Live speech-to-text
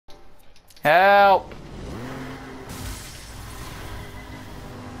Help!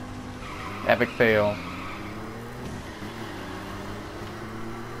 Epic fail.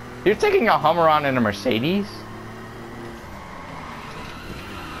 You're taking a Hummer on in a Mercedes?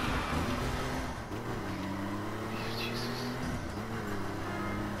 Jesus.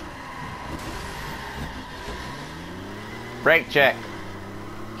 Brake check.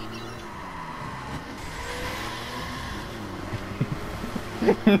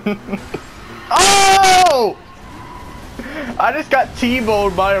 Oh! I just got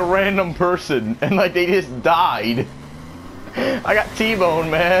T-boned by a random person and like they just died. I got T-boned,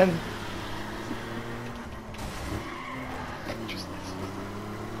 man.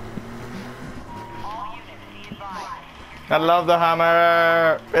 I love the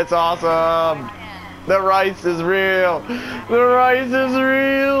Hummer. It's awesome. The rice is real. The rice is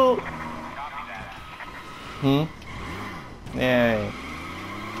real. Yay.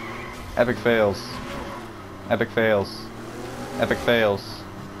 Epic fails. Epic fails. Epic fails.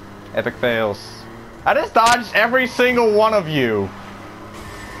 Epic fails. I just dodged every single one of you.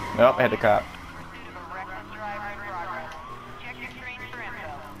 Nope, I had to cop.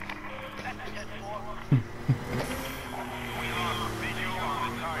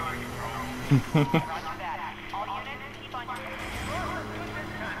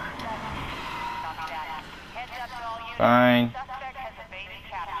 Fine.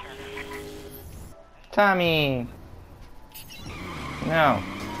 Tommy. No.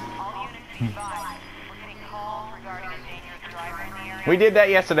 We did that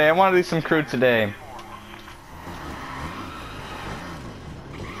yesterday. I want to do some crew today.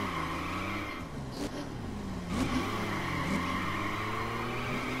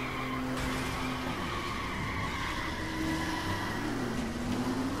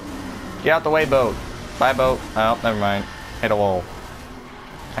 Get out the way, boat. Bye, boat. Oh, never mind. Hit a wall.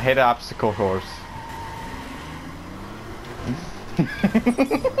 I hit an obstacle course.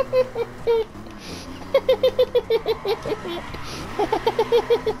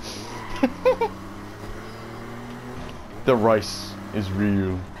 The rice is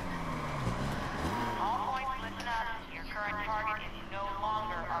real. All points, listen up. Your current target is no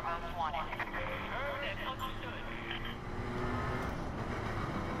longer our most wanted.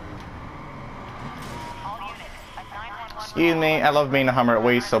 All units, a 911. Excuse me, I love being a Hummer. It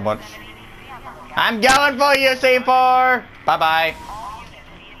weighs so much. I'm going for you, C4! Bye-bye. All units,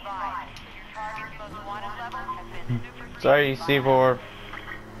 be advised. Your target's most wanted level has been super. Sorry, C4.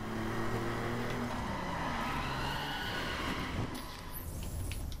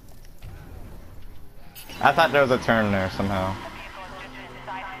 I thought there was a turn there somehow. The vehicle has just been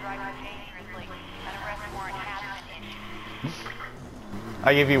decided to drive dangerously. An arrest warrant has been issued.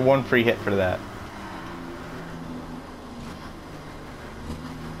 I'll give you one free hit for that.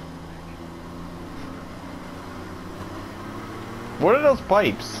 What are those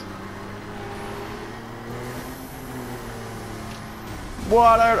pipes?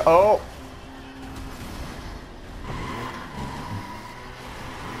 What are... Oh!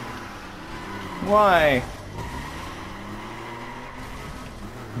 Why?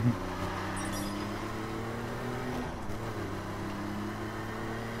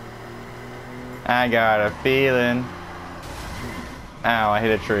 I got a feeling. Ow, I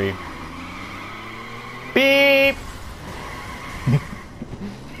hit a tree. Beep!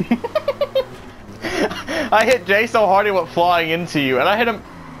 I hit Jay so hard he went flying into you, and I hit him.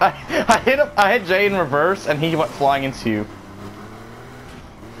 I hit Jay in reverse, and he went flying into you.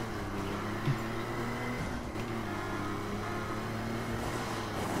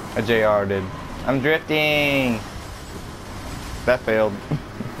 A JR did. I'm drifting. That failed.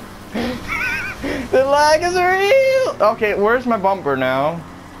 The lag is real. Okay, where's my bumper now?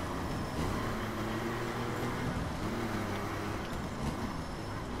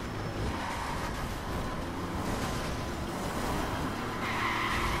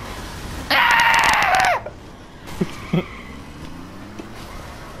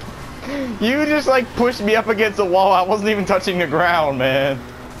 You just like pushed me up against the wall. I wasn't even touching the ground, man.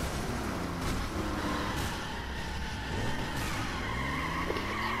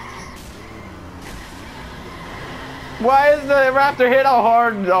 Why is the Raptor hit all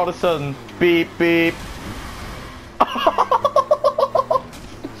hard all of a sudden? Beep, beep.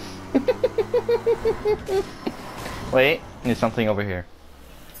 Wait, there's something over here.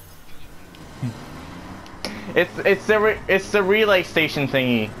 It's the relay station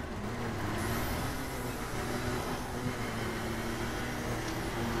thingy.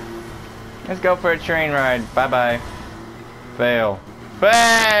 Let's go for a train ride. Bye bye. Fail.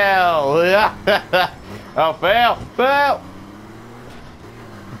 Fail! Oh, fail! Fail!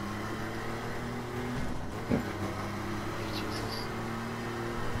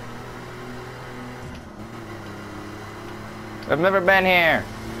 I've never been here.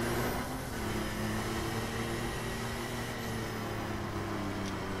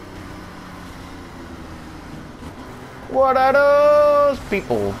 What are those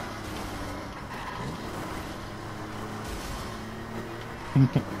people?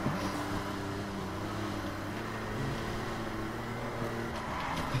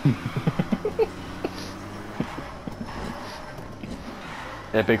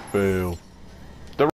 Epic fail.